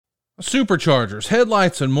Superchargers,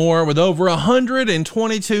 headlights, and more. With over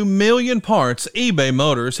 122 million parts, eBay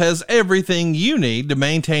Motors has everything you need to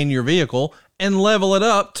maintain your vehicle and level it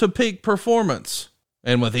up to peak performance.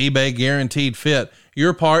 And with eBay Guaranteed Fit,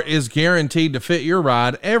 your part is guaranteed to fit your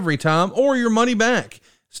ride every time or your money back.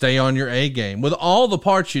 Stay on your A game with all the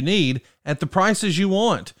parts you need at the prices you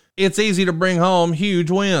want. It's easy to bring home huge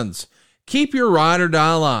wins. Keep your ride or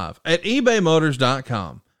die alive at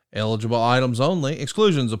ebaymotors.com. Eligible items only.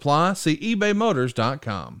 Exclusions apply. See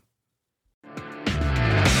ebaymotors.com.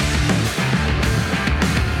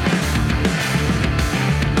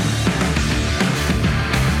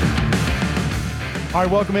 All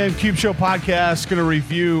right, welcome in. Cube Show Podcast. Going to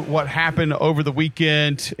review what happened over the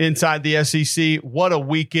weekend inside the SEC. What a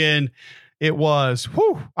weekend it was.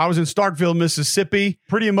 Whew. I was in Starkville, Mississippi.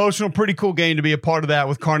 Pretty emotional, pretty cool game to be a part of that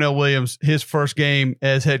with Carnell Williams, his first game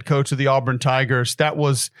as head coach of the Auburn Tigers. That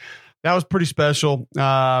was pretty special.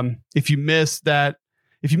 If you missed that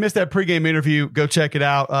pregame interview, go check it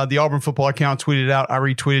out. The Auburn football account tweeted it out. I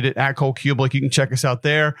retweeted it at Cole Kubelik. You can check us out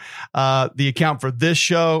there. The account for this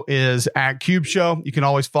show is at Cube Show. You can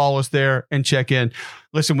always follow us there and check in.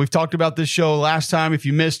 Listen, we've talked about this show last time. If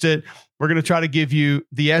you missed it, we're going to try to give you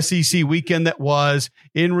the SEC weekend that was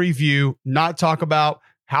in review, not talk about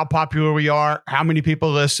how popular we are, how many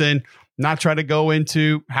people listen, not try to go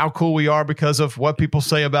into how cool we are because of what people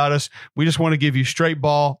say about us. We just want to give you straight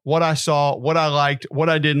ball, what I saw, what I liked, what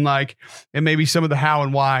I didn't like, and maybe some of the how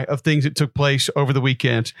and why of things that took place over the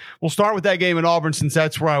weekend. We'll start with that game in Auburn since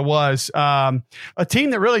that's where I was. A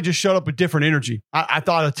team that really just showed up with different energy. I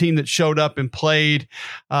thought a team that showed up and played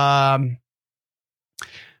a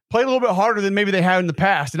little bit harder than maybe they had in the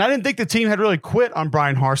past. And I didn't think the team had really quit on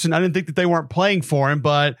Brian Harsin. I didn't think that they weren't playing for him,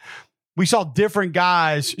 but we saw different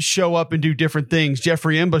guys show up and do different things.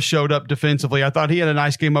 Jeffrey Imba showed up defensively. I thought he had a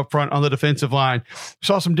nice game up front on the defensive line.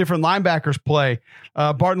 Saw some different linebackers play.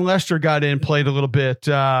 Barton Lester got in, played a little bit.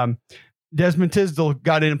 Desmond Tisdale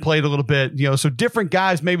got in and played a little bit, so different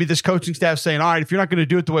guys, maybe this coaching staff saying, all right, if you're not going to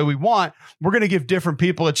do it the way we want, we're going to give different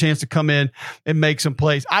people a chance to come in and make some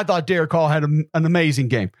plays. I thought Derek Hall had an amazing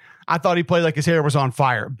game. I thought he played like his hair was on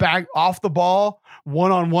fire. Back off the ball,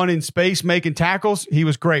 one-on-one in space, making tackles. He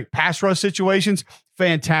was great. Pass rush situations,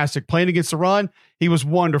 fantastic. Playing against the run, he was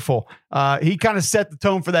wonderful. He kind of set the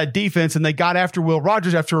tone for that defense, and they got after Will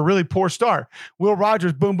Rogers after a really poor start. Will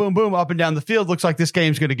Rogers, boom, boom, boom, up and down the field. Looks like this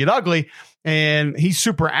game's going to get ugly, and he's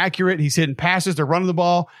super accurate. He's hitting passes. They're running the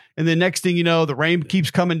ball, and then next thing you know, the rain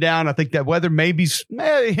keeps coming down. I think that weather maybe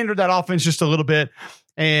hindered that offense just a little bit,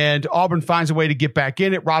 and Auburn finds a way to get back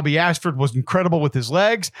in it. Robbie Ashford was incredible with his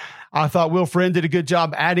legs. I thought Will Friend did a good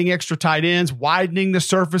job adding extra tight ends, widening the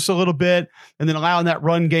surface a little bit, and then allowing that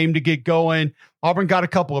run game to get going. Auburn got a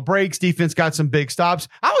couple of breaks. Defense got some big stops.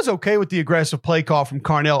 I was okay with the aggressive play call from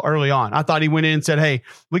Carnell early on. I thought he went in and said, hey,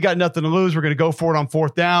 we got nothing to lose. We're going to go for it on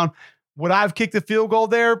fourth down. Would I have kicked the field goal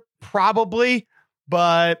there? Probably.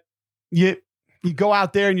 But you go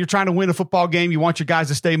out there and you're trying to win a football game. You want your guys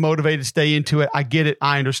to stay motivated, stay into it. I get it.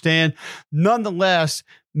 I understand. Nonetheless,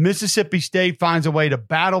 Mississippi State finds a way to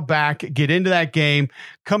battle back, get into that game,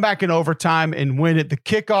 come back in overtime and win it. The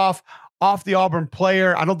kickoff off the Auburn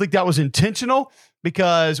player, I don't think that was intentional,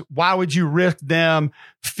 because why would you risk them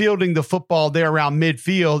fielding the football there around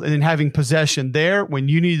midfield and then having possession there when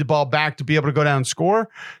you need the ball back to be able to go down and score?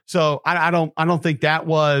 So I don't think that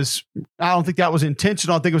was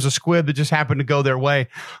intentional. I think it was a squib that just happened to go their way.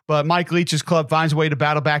 But Mike Leach's club finds a way to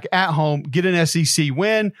battle back at home, get an SEC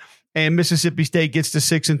win, and Mississippi State gets to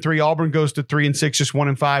 6-3. Auburn goes to 3-6, just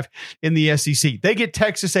 1-5 in the SEC. They get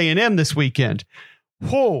Texas A&M this weekend.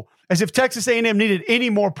 Whoa. As if Texas A&M needed any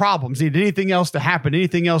more problems, needed anything else to happen,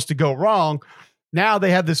 anything else to go wrong. Now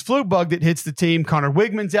they have this flu bug that hits the team. Connor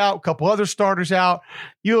Wigman's out, a couple other starters out.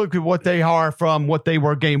 You look at what they are from what they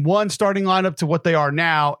were game one starting lineup to what they are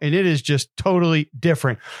now, and it is just totally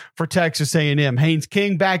different for Texas A&M. Haynes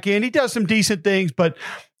King back in. He does some decent things, but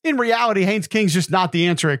in reality, Haynes King's just not the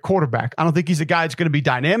answer at quarterback. I don't think he's a guy that's going to be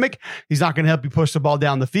dynamic. He's not going to help you push the ball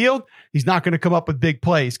down the field. He's not going to come up with big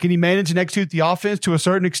plays. Can he manage and execute the offense to a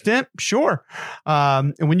certain extent? Sure.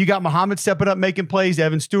 And when you got Muhammad stepping up, making plays,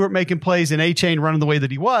 Evan Stewart making plays, and A-Chain running the way that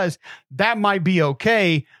he was, that might be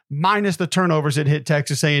okay, minus the turnovers that hit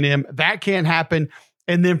Texas A&M. That can't happen.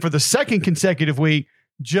 And then for the second consecutive week,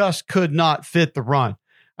 just could not fit the run.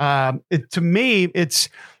 To me, it's...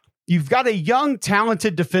 You've got a young,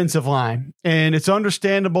 talented defensive line, and it's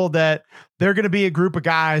understandable that they're going to be a group of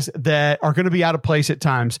guys that are going to be out of place at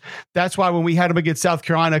times. That's why when we had them against South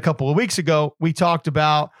Carolina a couple of weeks ago, we talked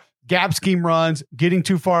about gap scheme runs, getting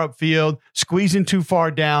too far upfield, squeezing too far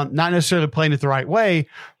down, not necessarily playing it the right way.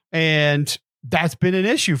 And that's been an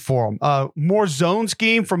issue for them. More zone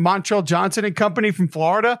scheme from Montrell Johnson and company from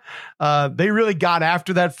Florida. They really got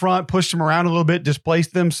after that front, pushed them around a little bit,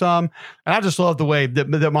 displaced them some. And I just love the way that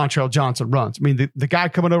Montrell Johnson runs. I mean, the guy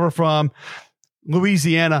coming over from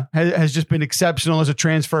Louisiana has just been exceptional as a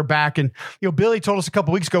transfer back. And, Billy told us a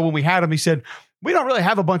couple weeks ago when we had him, he said, we don't really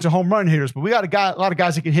have a bunch of home run hitters, but we got a lot of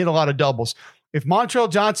guys that can hit a lot of doubles. If Montrell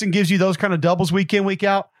Johnson gives you those kind of doubles week in, week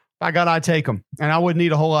out, by God, I'd take them, and I wouldn't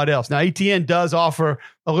need a whole lot else. Now, ETN does offer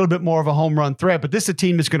a little bit more of a home run threat, but this is a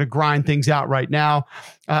team that's going to grind things out right now.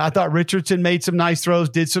 I thought Richardson made some nice throws,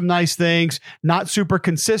 did some nice things, not super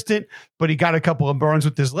consistent, but he got a couple of burns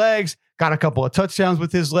with his legs, got a couple of touchdowns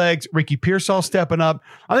with his legs. Ricky Pearsall stepping up.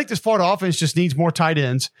 I think this Florida offense just needs more tight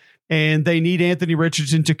ends, and they need Anthony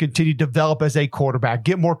Richardson to continue to develop as a quarterback,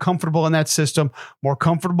 get more comfortable in that system, more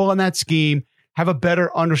comfortable in that scheme, have a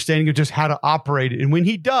better understanding of just how to operate it. And when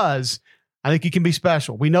he does, I think he can be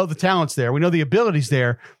special. We know the talent's there. We know the ability's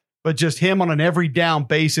there, but just him on an every down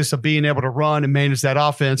basis of being able to run and manage that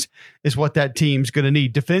offense is what that team's going to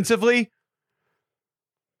need. Defensively,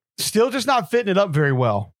 still just not fitting it up very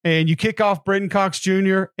well. And you kick off Brenton Cox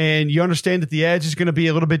Jr. and you understand that the edge is going to be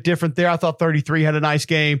a little bit different there. I thought 33 had a nice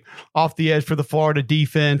game off the edge for the Florida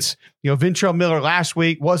defense. Ventrell Miller last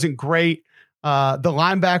week wasn't great. The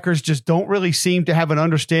linebackers just don't really seem to have an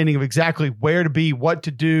understanding of exactly where to be, what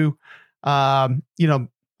to do. I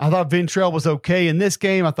thought Ventrell was okay in this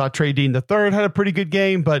game. I thought Trey Dean III had a pretty good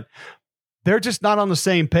game, but they're just not on the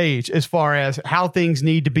same page as far as how things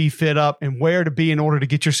need to be fit up and where to be in order to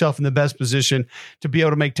get yourself in the best position to be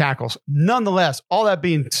able to make tackles. Nonetheless, all that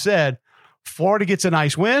being said, Florida gets a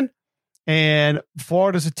nice win, and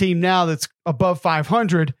Florida's a team now that's above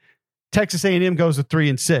 500. Texas A&M goes to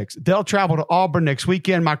 3-6. They'll travel to Auburn next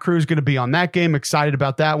weekend. My crew is going to be on that game. Excited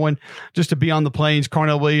about that one. Just to be on the plains.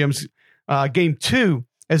 Carnell Williams, game 2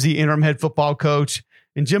 as the interim head football coach,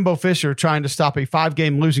 and Jimbo Fisher trying to stop a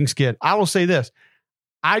 5-game losing skid. I will say this.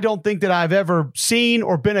 I don't think that I've ever seen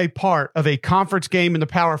or been a part of a conference game in the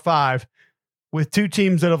Power 5 with two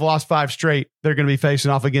teams that have lost 5 straight. They're going to be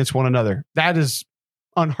facing off against one another. That is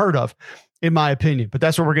unheard of, in my opinion. But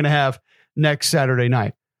that's what we're going to have next Saturday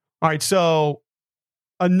night. All right, so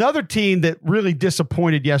another team that really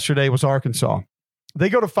disappointed yesterday was Arkansas. They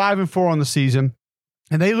go to 5-4 on the season,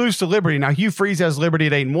 and they lose to Liberty. Now, Hugh Freeze has Liberty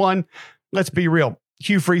at 8-1. Let's be real.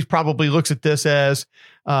 Hugh Freeze probably looks at this as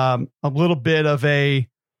a little bit of a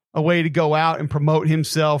way to go out and promote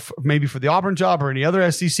himself, maybe for the Auburn job or any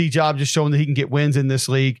other SEC job, just showing that he can get wins in this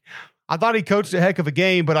league. I thought he coached a heck of a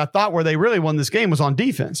game, but I thought where they really won this game was on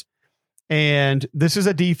defense. And this is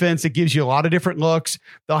a defense that gives you a lot of different looks.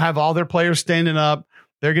 They'll have all their players standing up.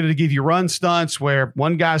 They're going to give you run stunts where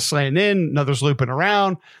one guy's slanting in, another's looping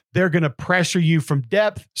around. They're going to pressure you from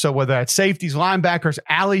depth. So whether that's safeties, linebackers,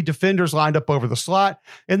 alley defenders lined up over the slot.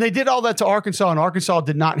 And they did all that to Arkansas, and Arkansas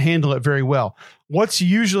did not handle it very well. What's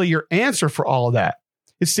usually your answer for all of that?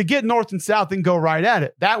 It's to get north and south and go right at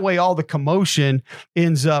it. That way, all the commotion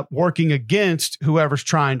ends up working against whoever's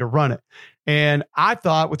trying to run it. And I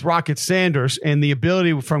thought with Rocket Sanders and the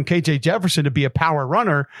ability from KJ Jefferson to be a power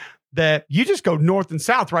runner, that you just go north and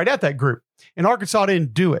south right at that group. And Arkansas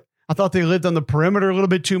didn't do it. I thought they lived on the perimeter a little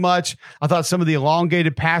bit too much. I thought some of the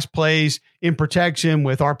elongated pass plays in protection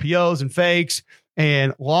with RPOs and fakes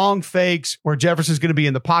and long fakes where Jefferson's going to be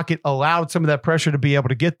in the pocket allowed some of that pressure to be able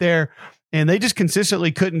to get there. And they just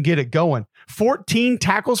consistently couldn't get it going. 14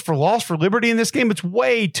 tackles for loss for Liberty in this game. It's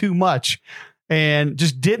way too much. And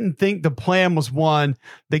just didn't think the plan was one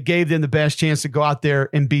that gave them the best chance to go out there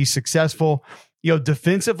and be successful.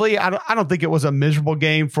 Defensively, I don't think it was a miserable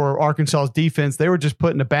game for Arkansas's defense. They were just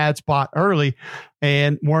put in a bad spot early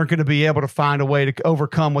and weren't going to be able to find a way to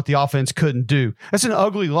overcome what the offense couldn't do. That's an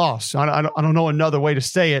ugly loss. I don't know another way to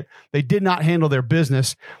say it. They did not handle their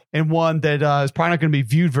business, and one that is probably not going to be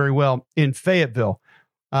viewed very well in Fayetteville.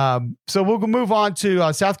 So we'll move on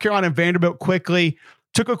to South Carolina and Vanderbilt quickly.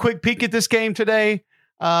 Took a quick peek at this game today.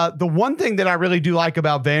 The one thing that I really do like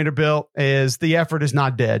about Vanderbilt is the effort is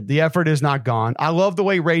not dead. The effort is not gone. I love the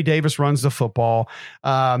way Ray Davis runs the football.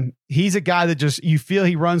 He's a guy that just, you feel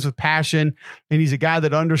he runs with passion, and he's a guy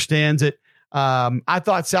that understands it. I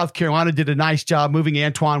thought South Carolina did a nice job moving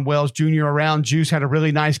Antoine Wells Jr. around. Juice had a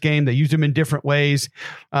really nice game. They used him in different ways.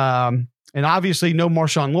 And obviously no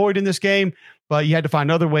Marshawn Lloyd in this game, but you had to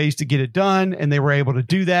find other ways to get it done, and they were able to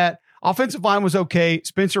do that. Offensive line was okay.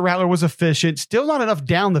 Spencer Rattler was efficient. Still not enough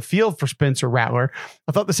down the field for Spencer Rattler.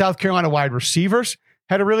 I thought the South Carolina wide receivers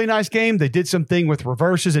had a really nice game. They did something with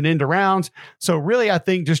reverses and end arounds. So really, I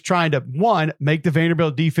think just trying to, one, make the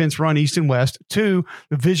Vanderbilt defense run east and west. Two,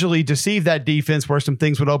 visually deceive that defense where some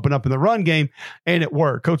things would open up in the run game, and it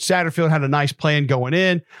worked. Coach Satterfield had a nice plan going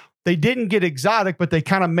in. They didn't get exotic, but they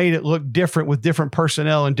kind of made it look different with different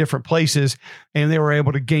personnel in different places, and they were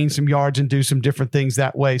able to gain some yards and do some different things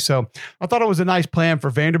that way. So I thought it was a nice plan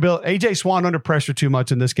for Vanderbilt. A.J. Swan under pressure too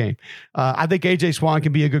much in this game. I think A.J. Swan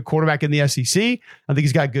can be a good quarterback in the SEC. I think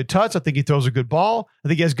he's got good touch. I think he throws a good ball. I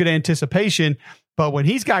think he has good anticipation. But when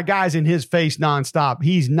he's got guys in his face nonstop,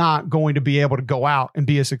 he's not going to be able to go out and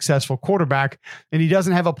be a successful quarterback. And he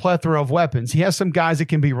doesn't have a plethora of weapons. He has some guys that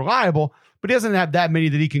can be reliable, but he doesn't have that many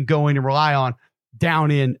that he can go in and rely on down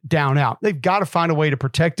in, down out. They've got to find a way to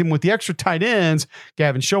protect him with the extra tight ends.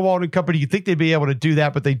 Gavin Showalter and company, you'd think they'd be able to do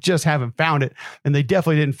that, but they just haven't found it. And they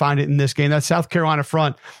definitely didn't find it in this game. That South Carolina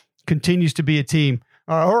front continues to be a team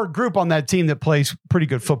or a group on that team that plays pretty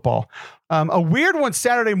good football. A weird one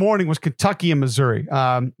Saturday morning was Kentucky and Missouri.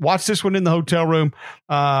 Watched this one in the hotel room.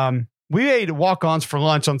 We ate walk-ons for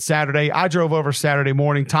lunch on Saturday. I drove over Saturday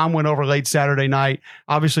morning. Tom went over late Saturday night.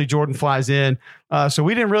 Obviously, Jordan flies in. So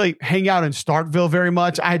we didn't really hang out in Starkville very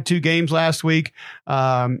much. I had 2 games last week.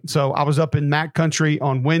 So I was up in Mac Country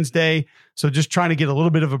on Wednesday. So just trying to get a little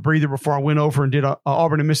bit of a breather before I went over and did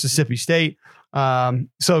Auburn and Mississippi State.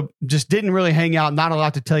 So just didn't really hang out. Not a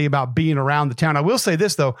lot to tell you about being around the town. I will say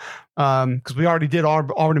this, though, because we already did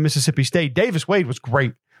Auburn and Mississippi State. Davis Wade was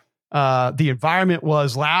great. The environment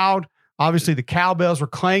was loud. Obviously, the cowbells were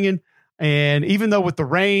clanging, and even though with the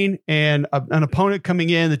rain and an opponent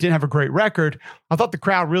coming in that didn't have a great record, I thought the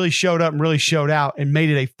crowd really showed up and really showed out and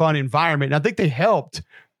made it a fun environment. And I think they helped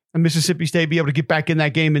Mississippi State be able to get back in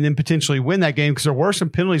that game and then potentially win that game because there were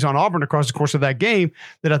some penalties on Auburn across the course of that game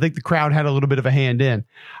that I think the crowd had a little bit of a hand in.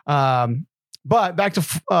 But back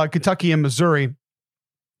to Kentucky and Missouri,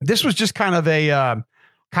 this was just kind of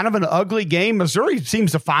an ugly game. Missouri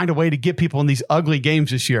seems to find a way to get people in these ugly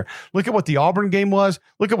games this year. Look at what the Auburn game was.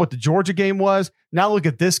 Look at what the Georgia game was. Now look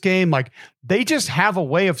at this game. Like, they just have a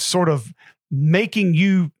way of sort of making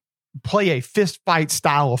you play a fist fight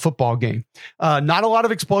style of football game. Not a lot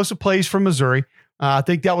of explosive plays from Missouri. I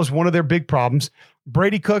think that was one of their big problems.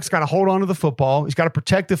 Brady Cook's got to hold on to the football. He's got to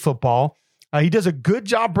protect the football. He does a good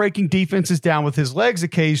job breaking defenses down with his legs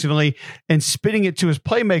occasionally and spitting it to his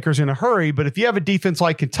playmakers in a hurry. But if you have a defense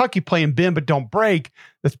like Kentucky playing bend but don't break,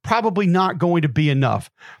 that's probably not going to be enough.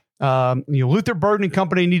 Luther Burden and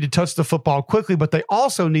company need to touch the football quickly, but they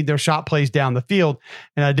also need their shot plays down the field.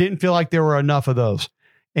 And I didn't feel like there were enough of those.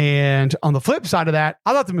 And on the flip side of that,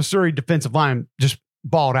 I thought the Missouri defensive line just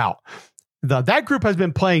balled out. That group has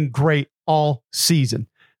been playing great all season.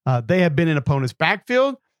 They have been in opponents'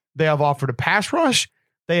 backfield. They have offered a pass rush.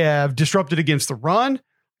 They have disrupted against the run.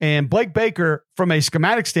 And Blake Baker, from a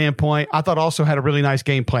schematic standpoint, I thought also had a really nice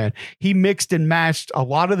game plan. He mixed and matched a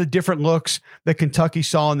lot of the different looks that Kentucky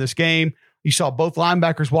saw in this game. You saw both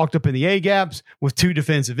linebackers walked up in the A-gaps with 2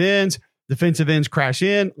 defensive ends. Defensive ends crash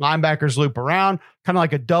in, linebackers loop around, kind of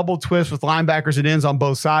like a double twist with linebackers and ends on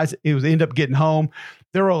both sides. It was end up getting home.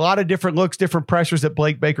 There were a lot of different looks, different pressures that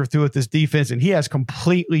Blake Baker threw at this defense, and he has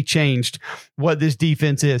completely changed what this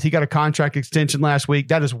defense is. He got a contract extension last week.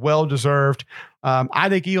 That is well-deserved. I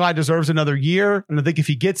think Eli deserves another year, and I think if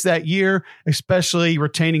he gets that year, especially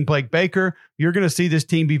retaining Blake Baker, you're going to see this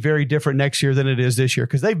team be very different next year than it is this year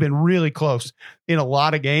because they've been really close in a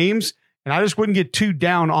lot of games. And I just wouldn't get too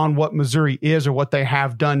down on what Missouri is or what they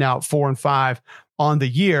have done now at 4-5 on the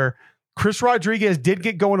year. Chris Rodriguez did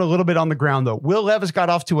get going a little bit on the ground, though. Will Levis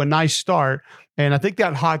got off to a nice start, and I think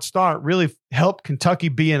that hot start really helped Kentucky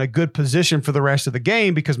be in a good position for the rest of the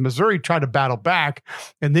game because Missouri tried to battle back,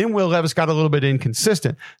 and then Will Levis got a little bit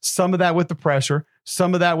inconsistent. Some of that with the pressure,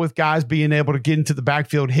 some of that with guys being able to get into the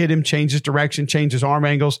backfield, hit him, change his direction, change his arm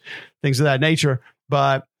angles, things of that nature.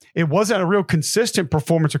 But it wasn't a real consistent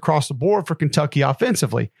performance across the board for Kentucky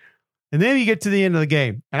offensively. And then you get to the end of the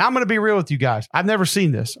game. And I'm going to be real with you guys. I've never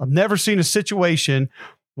seen this. I've never seen a situation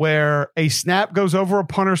where a snap goes over a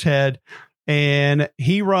punter's head and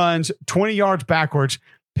he runs 20 yards backwards,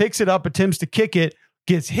 picks it up, attempts to kick it,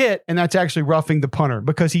 gets hit, and that's actually roughing the punter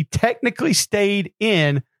because he technically stayed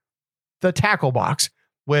in the tackle box,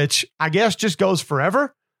 which I guess just goes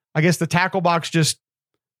forever. I guess the tackle box just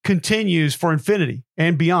continues for infinity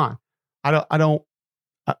and beyond. I don't know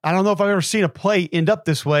if I've ever seen a play end up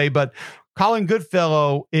this way, but Colin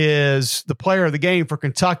Goodfellow is the player of the game for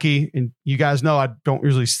Kentucky. And you guys know I don't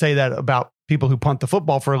usually say that about people who punt the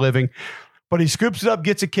football for a living, but he scoops it up,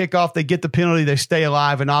 gets a kickoff, they get the penalty, they stay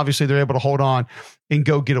alive, and obviously they're able to hold on and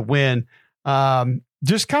go get a win.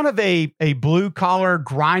 just kind of a blue collar,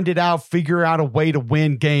 grind it out, figure out a way to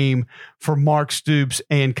win game for Mark Stoops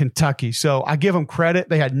and Kentucky. So I give them credit.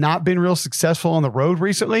 They had not been real successful on the road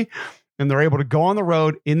recently, and they're able to go on the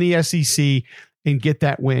road in the SEC and get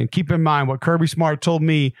that win. Keep in mind what Kirby Smart told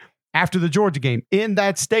me after the Georgia game in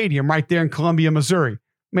that stadium right there in Columbia, Missouri.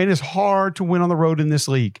 Man, it's hard to win on the road in this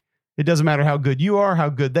league. It doesn't matter how good you are, how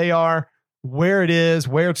good they are, where it is,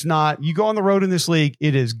 where it's not. You go on the road in this league,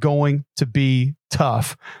 it is going to be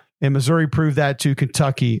tough. And Missouri proved that to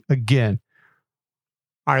Kentucky again.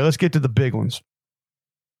 All right, let's get to the big ones.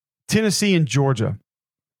 Tennessee and Georgia.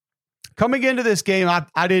 Coming into this game,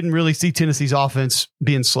 I didn't really see Tennessee's offense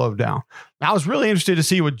being slowed down. I was really interested to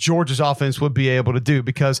see what Georgia's offense would be able to do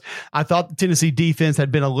because I thought the Tennessee defense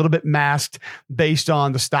had been a little bit masked based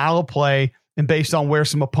on the style of play and based on where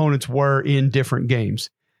some opponents were in different games.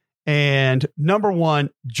 And number one,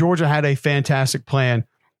 Georgia had a fantastic plan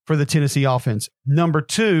for the Tennessee offense. Number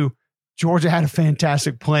two, Georgia had a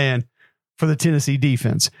fantastic plan for the Tennessee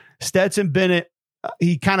defense. Stetson Bennett,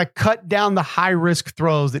 he kind of cut down the high-risk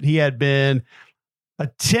throws that he had been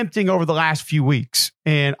attempting over the last few weeks.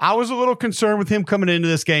 And I was a little concerned with him coming into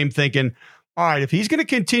this game thinking, all right, if he's going to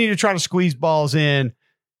continue to try to squeeze balls in,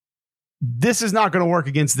 this is not going to work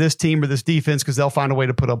against this team or this defense because they'll find a way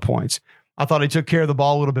to put up points. I thought he took care of the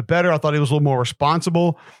ball a little bit better. I thought he was a little more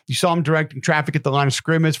responsible. You saw him directing traffic at the line of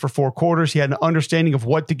scrimmage for 4 quarters. He had an understanding of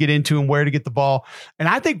what to get into and where to get the ball. And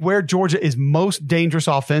I think where Georgia is most dangerous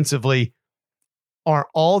offensively are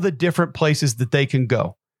all the different places that they can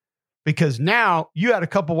go. Because now you had a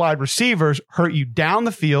couple wide receivers hurt you down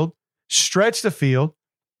the field, stretch the field,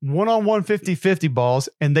 one-on-one 50-50 balls,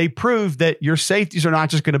 and they proved that your safeties are not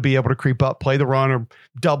just going to be able to creep up, play the run, or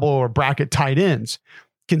double or bracket tight ends.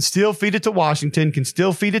 Can still feed it to Washington, can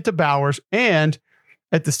still feed it to Bowers, and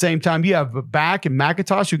at the same time, you have a back and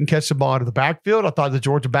McIntosh who can catch the ball out of the backfield. I thought the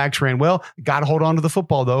Georgia backs ran well. Got to hold on to the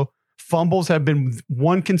football, though. Fumbles have been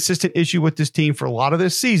one consistent issue with this team for a lot of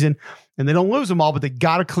this season, and they don't lose them all, but they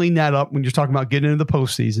got to clean that up when you're talking about getting into the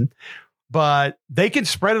postseason. But they can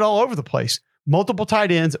spread it all over the place. Multiple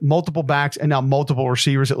tight ends, multiple backs, and now multiple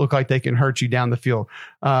receivers that look like they can hurt you down the field.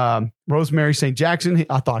 Rosemary St. Jackson,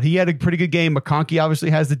 I thought he had a pretty good game. McConkey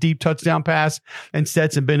obviously has the deep touchdown pass, and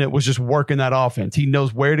Stetson Bennett was just working that offense. He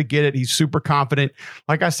knows where to get it. He's super confident.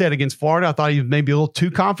 Like I said, against Florida, I thought he was maybe a little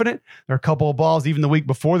too confident. There are a couple of balls even the week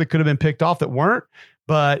before that could have been picked off that weren't,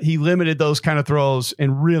 but he limited those kind of throws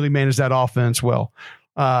and really managed that offense well.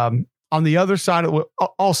 On the other side,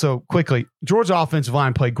 also quickly, Georgia's offensive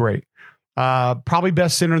line played great. Probably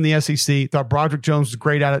best center in the SEC. Thought Broderick Jones was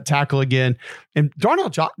great at tackle again. And Darnell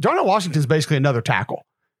Washington is basically another tackle.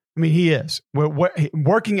 I mean, he is.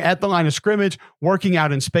 Working at the line of scrimmage, working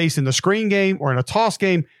out in space in the screen game or in a toss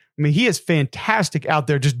game. I mean, he is fantastic out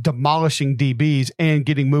there just demolishing DBs and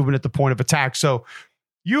getting movement at the point of attack. So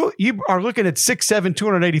you are looking at 6'7",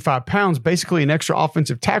 285 pounds, basically an extra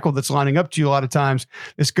offensive tackle that's lining up to you a lot of times.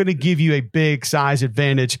 It's going to give you a big size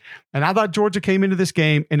advantage. And I thought Georgia came into this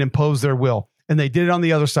game and imposed their will, and they did it on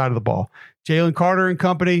the other side of the ball. Jalen Carter and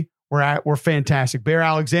company were fantastic. Bear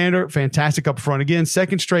Alexander, fantastic up front. Again,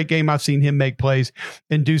 second straight game I've seen him make plays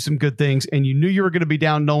and do some good things. And you knew you were going to be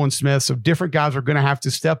down Nolan Smith, so different guys are going to have to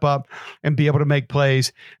step up and be able to make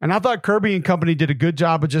plays. And I thought Kirby and company did a good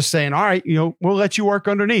job of just saying, all right, we'll let you work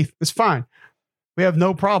underneath. It's fine. We have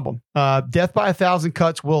no problem. Death by 1,000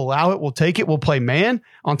 cuts, we'll allow it. We'll take it. We'll play man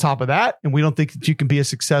on top of that. And we don't think that you can be as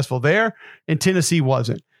successful there. And Tennessee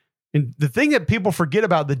wasn't. And the thing that people forget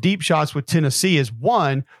about the deep shots with Tennessee is,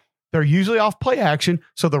 one, they're usually off play action,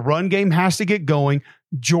 so the run game has to get going.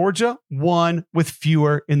 Georgia won with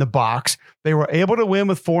fewer in the box. They were able to win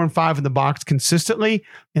with 4 and 5 in the box consistently,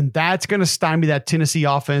 and that's going to stymie that Tennessee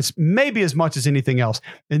offense maybe as much as anything else.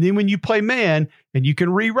 And then when you play man and you can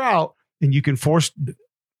reroute and you can force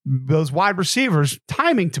those wide receivers'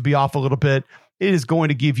 timing to be off a little bit, it is going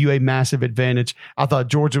to give you a massive advantage. I thought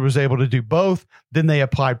Georgia was able to do both. Then they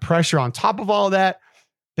applied pressure on top of all of that.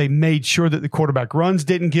 They made sure that the quarterback runs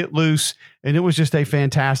didn't get loose, and it was just a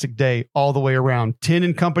fantastic day all the way around. 10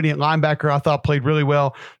 and company at linebacker, I thought played really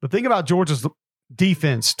well. The thing about Georgia's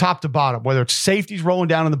defense, top to bottom, whether it's safeties rolling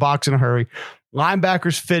down in the box in a hurry,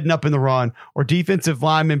 linebackers fitting up in the run, or defensive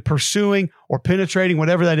linemen pursuing or penetrating,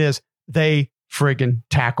 whatever that is, they friggin'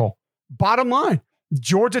 tackle. Bottom line,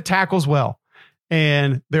 Georgia tackles well.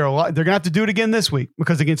 And they're going to have to do it again this week,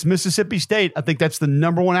 because against Mississippi State, I think that's the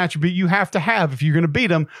number one attribute you have to have if you're going to beat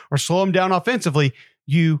them or slow them down offensively.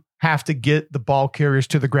 You have to get the ball carriers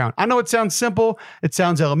to the ground. I know it sounds simple. It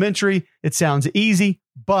sounds elementary. It sounds easy,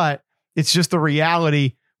 but it's just the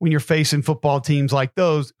reality when you're facing football teams like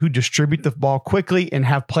those who distribute the ball quickly and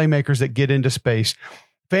have playmakers that get into space.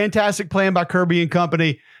 Fantastic plan by Kirby and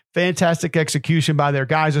company. Fantastic execution by their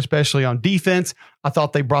guys, especially on defense. I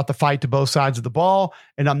thought they brought the fight to both sides of the ball,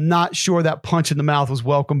 and I'm not sure that punch in the mouth was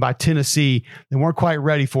welcomed by Tennessee. They weren't quite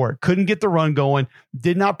ready for it. Couldn't get the run going,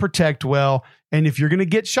 did not protect well, and if you're going to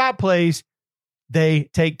get shot plays, they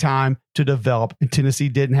take time to develop, and Tennessee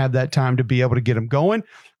didn't have that time to be able to get them going.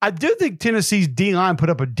 I do think Tennessee's D-line put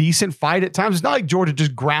up a decent fight at times. It's not like Georgia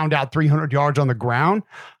just ground out 300 yards on the ground.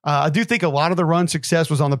 I do think a lot of the run success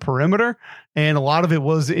was on the perimeter, and a lot of it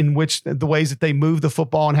was in which the ways that they moved the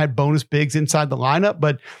football and had bonus bigs inside the lineup.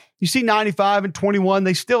 But you see 95 and 21,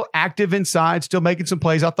 they still active inside, still making some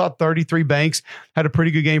plays. I thought 33 Banks had a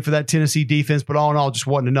pretty good game for that Tennessee defense, but all in all, just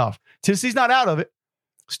wasn't enough. Tennessee's not out of it.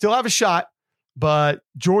 Still have a shot, but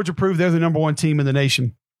Georgia proved they're the number one team in the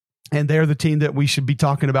nation. And they're the team that we should be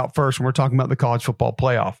talking about first when we're talking about the college football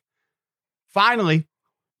playoff. Finally,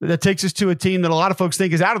 that takes us to a team that a lot of folks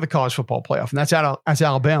think is out of the college football playoff, and that's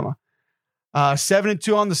Alabama.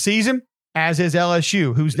 7-2 on the season, as is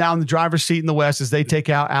LSU, who's now in the driver's seat in the West as they take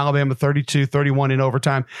out Alabama 32-31 in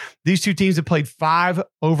overtime. These two teams have played 5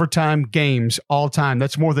 overtime games all time.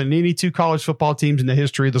 That's more than any two college football teams in the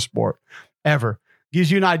history of the sport ever. Gives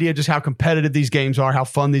you an idea just how competitive these games are, how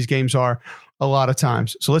fun these games are a lot of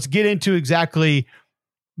times. So let's get into exactly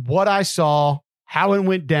what I saw, how it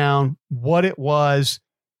went down, what it was,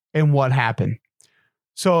 and what happened.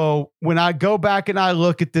 So when I go back and I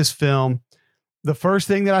look at this film, the first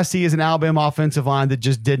thing that I see is an Alabama offensive line that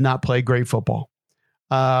just did not play great football.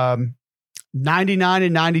 99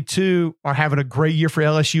 and 92 are having a great year for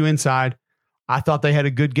LSU inside. I thought they had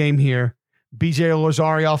a good game here. BJ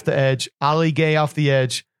Lazari off the edge, Ali Gay off the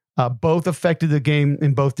edge. Both affected the game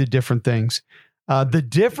and both did different things. The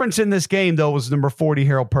difference in this game, though, was number 40,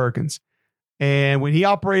 Harold Perkins. And when he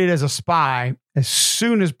operated as a spy, as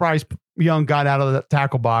soon as Bryce Young got out of the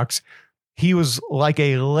tackle box, he was like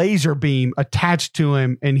a laser beam attached to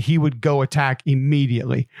him, and he would go attack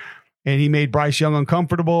immediately. And he made Bryce Young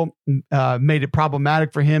uncomfortable, made it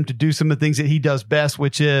problematic for him to do some of the things that he does best,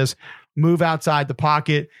 which is move outside the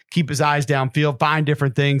pocket, keep his eyes downfield, find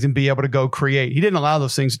different things, and be able to go create. He didn't allow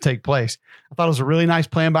those things to take place. I thought it was a really nice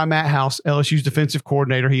plan by Matt House, LSU's defensive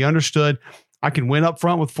coordinator. He understood I can win up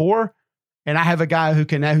front with 4, and I have a guy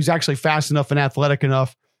who's actually fast enough and athletic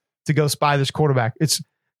enough to go spy this quarterback. It's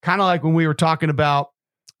kind of like when we were talking about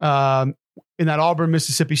in that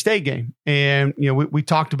Auburn-Mississippi State game. And, we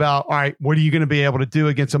talked about, all right, what are you going to be able to do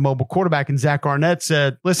against a mobile quarterback? And Zach Arnett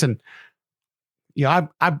said, listen,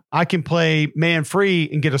 I can play man free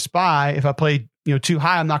and get a spy. If I play, too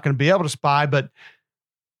high, I'm not going to be able to spy, but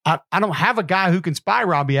I don't have a guy who can spy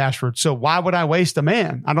Robbie Ashford. So why would I waste a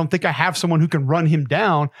man? I don't think I have someone who can run him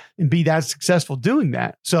down and be that successful doing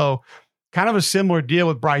that. So kind of a similar deal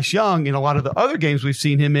with Bryce Young in a lot of the other games we've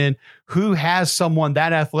seen him in, who has someone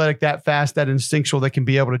that athletic, that fast, that instinctual that can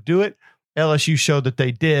be able to do it. LSU showed that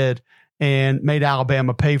they did and made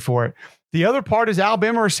Alabama pay for it. The other part is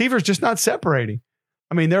Alabama receivers just not separating.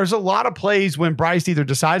 I mean, there's a lot of plays when Bryce either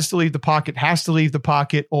decides to leave the pocket, has to leave the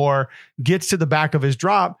pocket, or gets to the back of his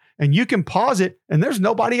drop, and you can pause it and there's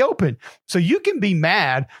nobody open. So you can be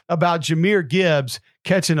mad about Jahmyr Gibbs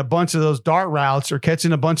catching a bunch of those dart routes or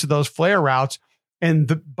catching a bunch of those flare routes. And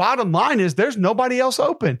the bottom line is there's nobody else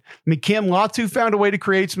open. I mean, Cam Latu found a way to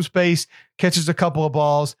create some space, catches a couple of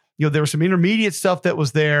balls. There was some intermediate stuff that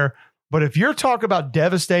was there. But if you're talking about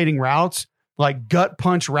devastating routes, like gut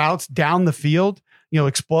punch routes down the field,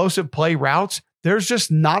 explosive play routes, there's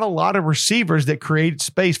just not a lot of receivers that create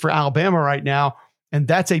space for Alabama right now. And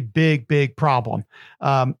that's a big, big problem.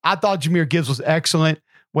 I thought Jahmyr Gibbs was excellent,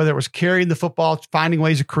 whether it was carrying the football, finding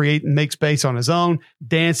ways to create and make space on his own,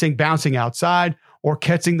 dancing, bouncing outside, or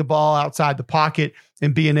catching the ball outside the pocket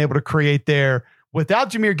and being able to create there. Without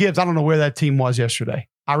Jahmyr Gibbs, I don't know where that team was yesterday.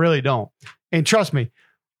 I really don't. And trust me,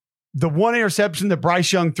 the one interception that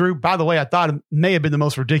Bryce Young threw, by the way, I thought it may have been the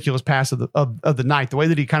most ridiculous pass of the night. The way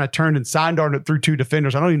that he kind of turned and side darted it through 2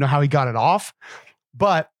 defenders. I don't even know how he got it off.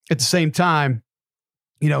 But at the same time,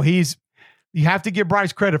 you have to give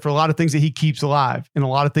Bryce credit for a lot of things that he keeps alive and a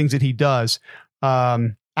lot of things that he does.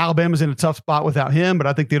 Alabama's in a tough spot without him, but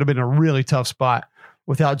I think they'd have been in a really tough spot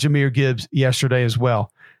without Jahmyr Gibbs yesterday as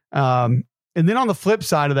well. And then on the flip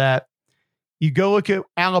side of that, you go look at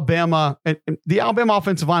Alabama, and the Alabama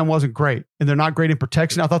offensive line wasn't great, and they're not great in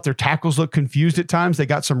protection. I thought their tackles looked confused at times. They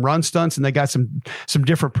got some run stunts, and they got some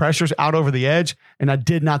different pressures out over the edge, and I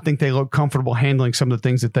did not think they looked comfortable handling some of the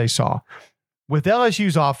things that they saw. With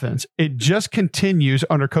LSU's offense, it just continues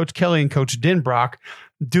under Coach Kelly and Coach Denbrock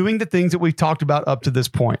doing the things that we've talked about up to this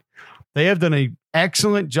point. They have done an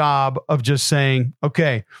excellent job of just saying,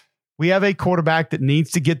 okay, we have a quarterback that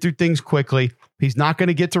needs to get through things quickly. He's not going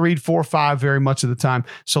to get to read 4-5 very much of the time.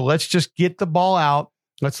 So let's just get the ball out.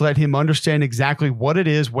 Let's let him understand exactly what it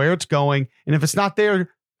is, where it's going. And if it's not there,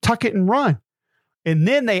 tuck it and run. And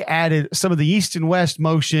then they added some of the east and west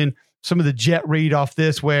motion, some of the jet read off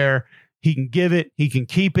this where he can give it, he can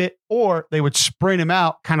keep it, or they would sprint him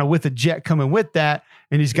out kind of with a jet coming with that.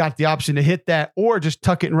 And he's got the option to hit that or just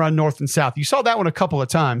tuck it and run north and south. You saw that one a couple of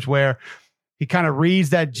times where he kind of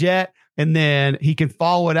reads that jet and then he can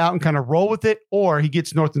follow it out and kind of roll with it, or he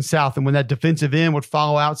gets north and south. And when that defensive end would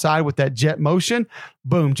follow outside with that jet motion,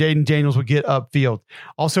 boom, Jaden Daniels would get upfield.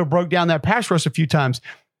 Also broke down that pass rush a few times.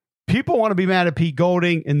 People want to be mad at Pete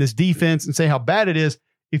Golding and this defense and say how bad it is.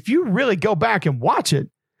 If you really go back and watch it,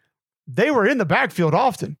 they were in the backfield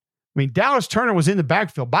often. I mean, Dallas Turner was in the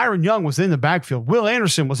backfield. Byron Young was in the backfield. Will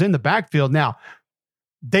Anderson was in the backfield. Now,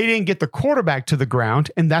 they didn't get the quarterback to the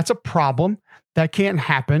ground, and that's a problem. That can't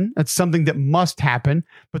happen. That's something that must happen.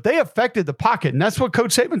 But they affected the pocket, and that's what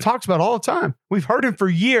Coach Saban talks about all the time. We've heard him for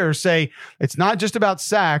years say it's not just about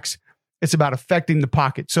sacks, it's about affecting the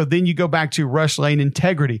pocket. So then you go back to rush lane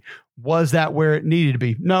integrity. Was that where it needed to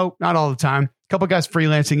be? No, not all the time. A couple guys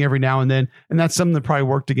freelancing every now and then, and that's something that probably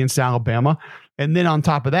worked against Alabama. And then on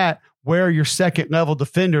top of that, where are your second level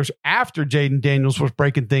defenders after Jaden Daniels was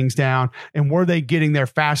breaking things down, and were they getting there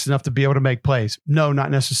fast enough to be able to make plays? No, not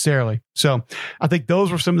necessarily. So I think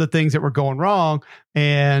those were some of the things that were going wrong.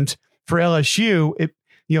 And for LSU,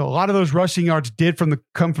 a lot of those rushing yards did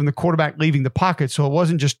come from the quarterback leaving the pocket. So it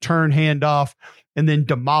wasn't just turn, hand off, and then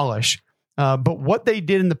demolish. But what they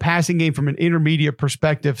did in the passing game from an intermediate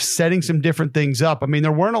perspective, setting some different things up. I mean,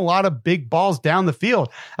 there weren't a lot of big balls down the field.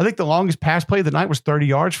 I think the longest pass play of the night was 30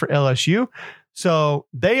 yards for LSU. So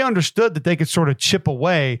they understood that they could sort of chip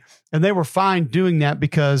away, and they were fine doing that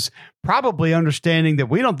because probably understanding that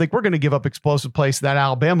we don't think we're going to give up explosive plays to that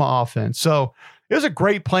Alabama offense. So it was a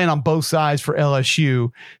great plan on both sides for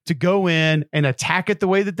LSU to go in and attack it the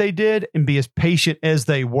way that they did and be as patient as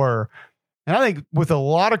they were. And I think with a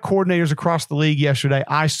lot of coordinators across the league yesterday,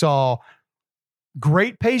 I saw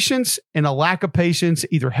great patience and a lack of patience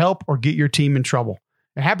either help or get your team in trouble.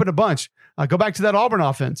 It happened a bunch. Go back to that Auburn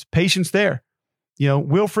offense. Patience there.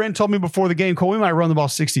 Will Friend told me before the game, Cole, we might run the ball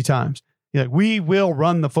 60 times. We will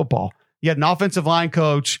run the football. You had an offensive line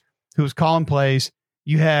coach who was calling plays.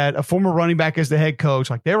 You had a former running back as the head coach.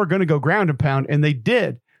 Like, they were going to go ground and pound, and they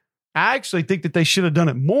did. I actually think that they should have done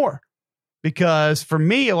it more. Because for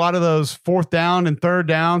me, a lot of those fourth down and third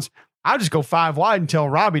downs, I just go 5 wide and tell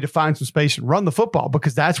Robbie to find some space and run the football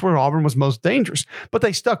because that's where Auburn was most dangerous. But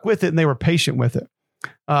they stuck with it and they were patient with it.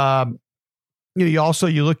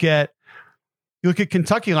 You look at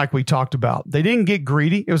Kentucky like we talked about. They didn't get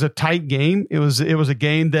greedy. It was a tight game. It was a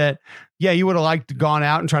game that, you would have liked to gone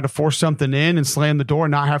out and try to force something in and slam the door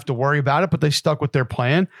and not have to worry about it, but they stuck with their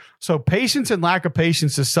plan. So patience and lack of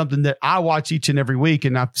patience is something that I watch each and every week,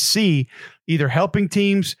 and I see either helping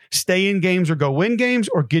teams stay in games or go win games,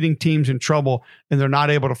 or getting teams in trouble and they're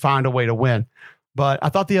not able to find a way to win. But I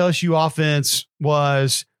thought the LSU offense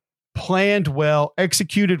was planned well,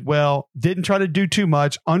 executed well, didn't try to do too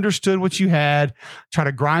much, understood what you had, try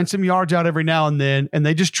to grind some yards out every now and then, and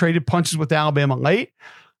they just traded punches with Alabama late.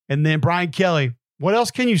 And then Brian Kelly, what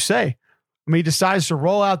else can you say? I mean, he decides to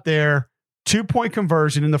roll out there, 2-point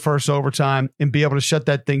conversion in the first overtime and be able to shut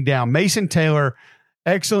that thing down. Mason Taylor,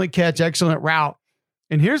 excellent catch, excellent route.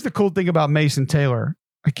 And here's the cool thing about Mason Taylor.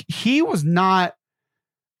 Like, he's a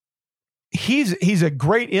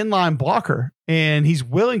great inline blocker, and he's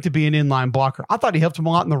willing to be an inline blocker. I thought he helped him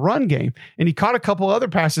a lot in the run game, and he caught a couple other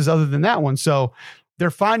passes other than that one. So they're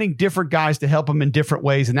finding different guys to help them in different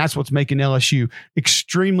ways, and that's what's making LSU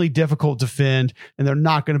extremely difficult to defend, and they're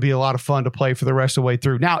not going to be a lot of fun to play for the rest of the way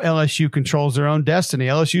through. Now LSU controls their own destiny.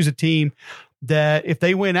 LSU's a team that if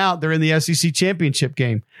they win out, they're in the SEC championship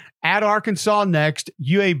game. At Arkansas next,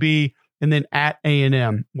 UAB, and then at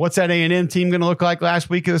A&M. What's that A&M team going to look like last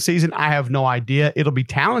week of the season? I have no idea. It'll be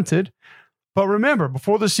talented. But remember,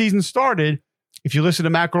 before the season started, if you listen to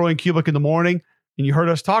McElroy and Kubick in the morning and you heard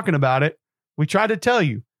us talking about it, we tried to tell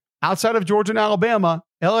you, outside of Georgia and Alabama,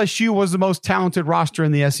 LSU was the most talented roster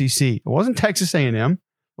in the SEC. It wasn't Texas A&M. It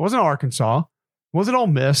wasn't Arkansas. It wasn't Ole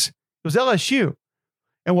Miss. It was LSU.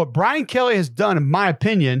 And what Brian Kelly has done, in my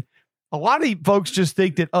opinion, a lot of folks just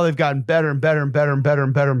think that, they've gotten better and better and better and better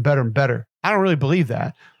and better and better and better. I don't really believe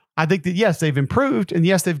that. I think that, yes, they've improved, and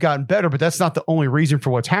yes, they've gotten better, but that's not the only reason for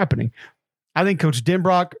what's happening. I think Coach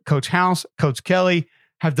Denbrock, Coach House, Coach Kelly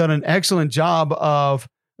have done an excellent job of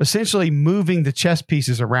essentially moving the chess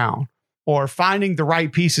pieces around. or finding the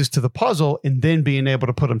right pieces to the puzzle and then being able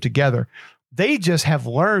to put them together. They just have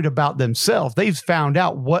learned about themselves. They've found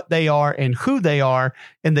out what they are and who they are,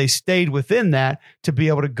 and they stayed within that to be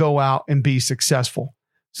able to go out and be successful.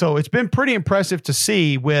 So it's been pretty impressive to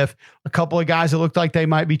see, with a couple of guys that looked like they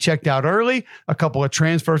might be checked out early, a couple of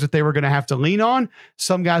transfers that they were going to have to lean on,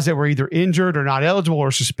 some guys that were either injured or not eligible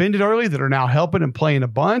or suspended early that are now helping and playing a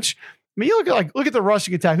bunch. I mean, you look at the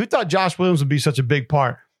rushing attack. Who thought Josh Williams would be such a big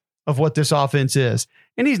part of what this offense is?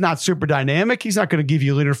 And he's not super dynamic. He's not going to give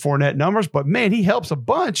you Leonard Fournette numbers, but man, he helps a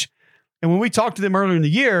bunch. And when we talked to them earlier in the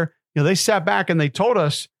year, they sat back and they told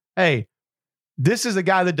us, hey, this is a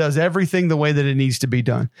guy that does everything the way that it needs to be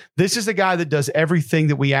done. This is a guy that does everything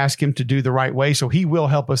that we ask him to do the right way. So he will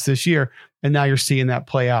help us this year. And now you're seeing that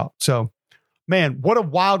play out. So, man, what a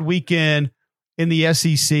wild weekend in the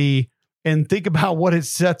SEC. And think about what it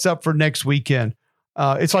sets up for next weekend.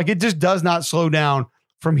 It's like it just does not slow down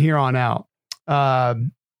from here on out.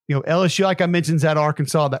 LSU, like I mentioned, is at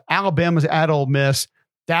Arkansas. The Alabama's at Ole Miss.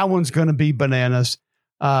 That one's going to be bananas.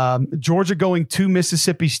 Georgia going to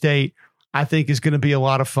Mississippi State, I think, is going to be a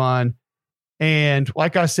lot of fun. And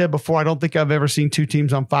like I said before, I don't think I've ever seen two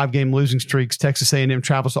teams on 5-game losing streaks. Texas A&M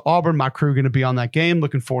travels to Auburn. My crew going to be on that game.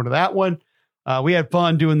 Looking forward to that one. We had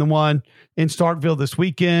fun doing the one in Starkville this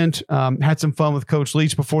weekend. Had some fun with Coach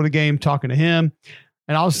Leach before the game, talking to him.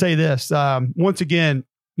 And I'll say this, once again,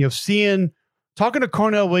 talking to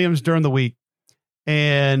Cornell Williams during the week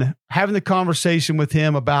and having the conversation with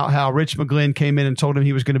him about how Rich McGlynn came in and told him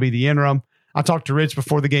he was going to be the interim. I talked to Rich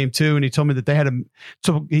before the game too, and he told me that they had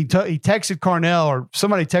so he texted Cornell, or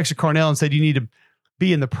somebody texted Cornell and said, you need to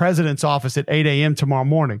be in the president's office at 8 a.m. tomorrow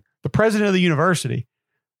morning, the president of the university.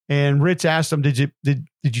 And Rich asked them, did you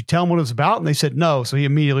tell him what it was about? And they said, no. So he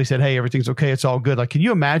immediately said, hey, everything's okay. It's all good. Like, can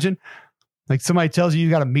you imagine? Like, somebody tells you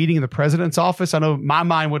got a meeting in the president's office. I know my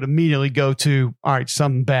mind would immediately go to, all right,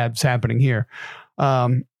 something bad's happening here.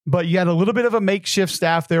 But you had a little bit of a makeshift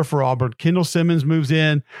staff there for Auburn. Kendall Simmons moves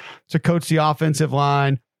in to coach the offensive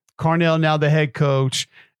line. Carnell now the head coach.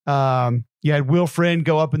 You had Will Friend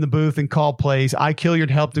go up in the booth and call plays. Ike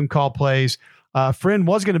Hilliard helped him call plays. Friend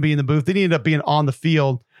was going to be in the booth. Then he ended up being on the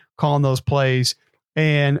field calling those plays.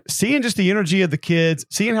 And seeing just the energy of the kids,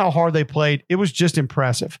 seeing how hard they played, it was just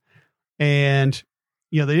impressive. And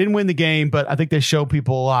they didn't win the game, but I think they show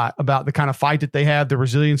people a lot about the kind of fight that they have, the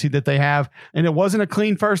resiliency that they have. And it wasn't a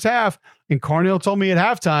clean first half. And Carnell told me at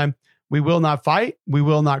halftime, we will not fight. We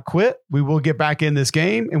will not quit. We will get back in this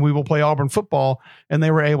game and we will play Auburn football. And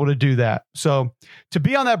they were able to do that. So to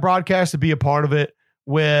be on that broadcast, to be a part of it,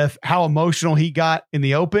 with how emotional he got in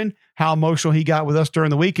the open, how emotional he got with us during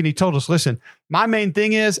the week. And he told us, listen, my main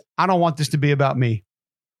thing is I don't want this to be about me.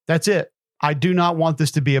 That's it. I do not want this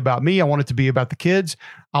to be about me. I want it to be about the kids.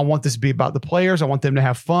 I want this to be about the players. I want them to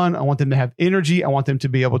have fun. I want them to have energy. I want them to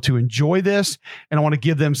be able to enjoy this. And I want to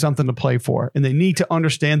give them something to play for. And they need to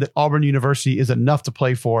understand that Auburn University is enough to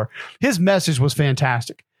play for. His message was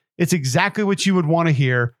fantastic. It's exactly what you would want to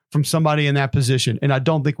hear from somebody in that position. And I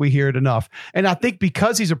don't think we hear it enough. And I think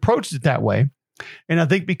because he's approached it that way, and I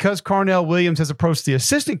think because Carnell Williams has approached the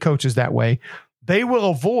assistant coaches that way, they will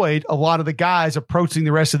avoid a lot of the guys approaching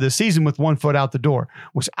the rest of the season with one foot out the door,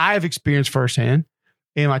 which I have experienced firsthand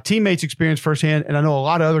and my teammates experienced firsthand. And I know a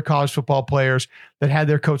lot of other college football players that had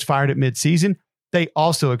their coach fired at midseason. They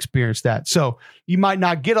also experienced that. So you might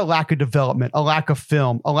not get a lack of development, a lack of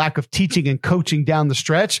film, a lack of teaching and coaching down the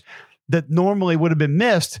stretch that normally would have been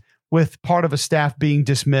missed with part of a staff being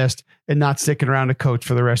dismissed and not sticking around to coach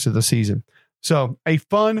for the rest of the season. So a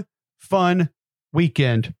fun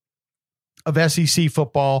weekend of SEC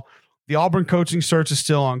football. The Auburn coaching search is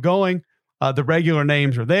still ongoing. The regular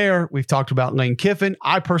names are there. We've talked about Lane Kiffin.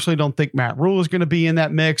 I personally don't think Matt Rule is going to be in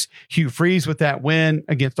that mix. Hugh Freeze with that win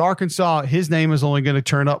against Arkansas, his name is only going to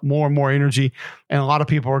turn up more and more energy. And a lot of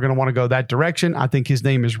people are going to want to go that direction. I think his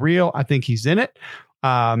name is real. I think he's in it.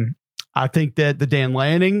 I think that the Dan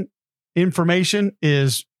Lanning information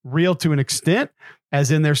is real to an extent, as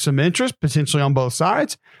in there's some interest potentially on both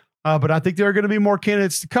sides. But I think there are going to be more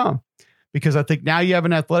candidates to come, because I think now you have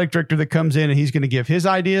an athletic director that comes in and he's going to give his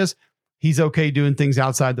ideas. He's okay doing things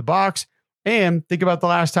outside the box. And think about the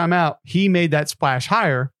last time out, he made that splash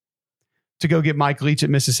hire to go get Mike Leach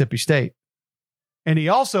at Mississippi State. And he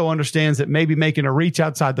also understands that maybe making a reach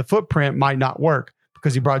outside the footprint might not work,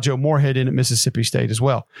 because he brought Joe Moorhead in at Mississippi State as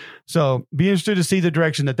well. So be interested to see the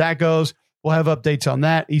direction that goes. We'll have updates on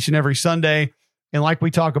that each and every Sunday. And like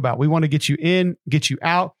we talk about, we want to get you in, get you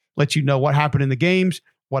out, let you know what happened in the games,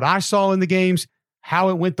 what I saw in the games, how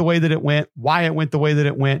it went the way that it went, why it went the way that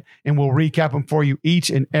it went, and we'll recap them for you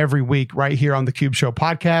each and every week right here on the Cube Show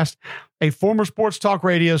podcast, a former sports talk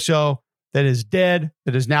radio show that is dead,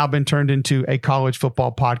 that has now been turned into a college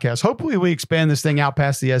football podcast. Hopefully we expand this thing out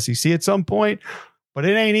past the SEC at some point, but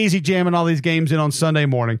it ain't easy jamming all these games in on Sunday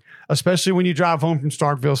morning, especially when you drive home from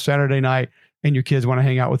Starkville Saturday night and your kids want to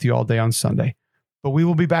hang out with you all day on Sunday. But we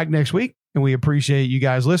will be back next week, and we appreciate you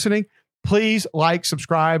guys listening. Please like,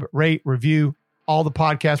 subscribe, rate, review all the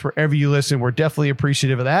podcasts wherever you listen. We're definitely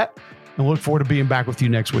appreciative of that, and look forward to being back with you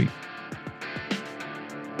next week.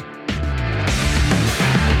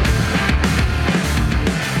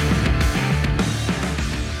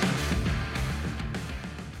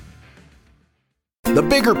 The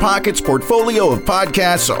Bigger Pockets portfolio of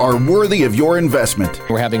podcasts are worthy of your investment.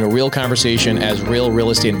 We're having a real conversation as real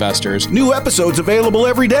estate investors. New episodes available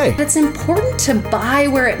every day. It's important to buy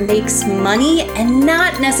where it makes money and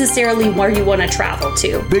not necessarily where you want to travel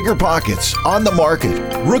to. Bigger Pockets, On the Market,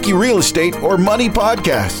 Rookie Real Estate, or Money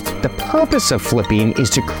Podcast. The purpose of flipping is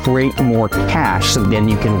to create more cash so then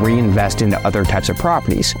you can reinvest into other types of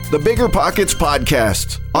properties. The Bigger Pockets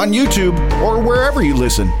Podcast on YouTube or wherever you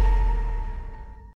listen.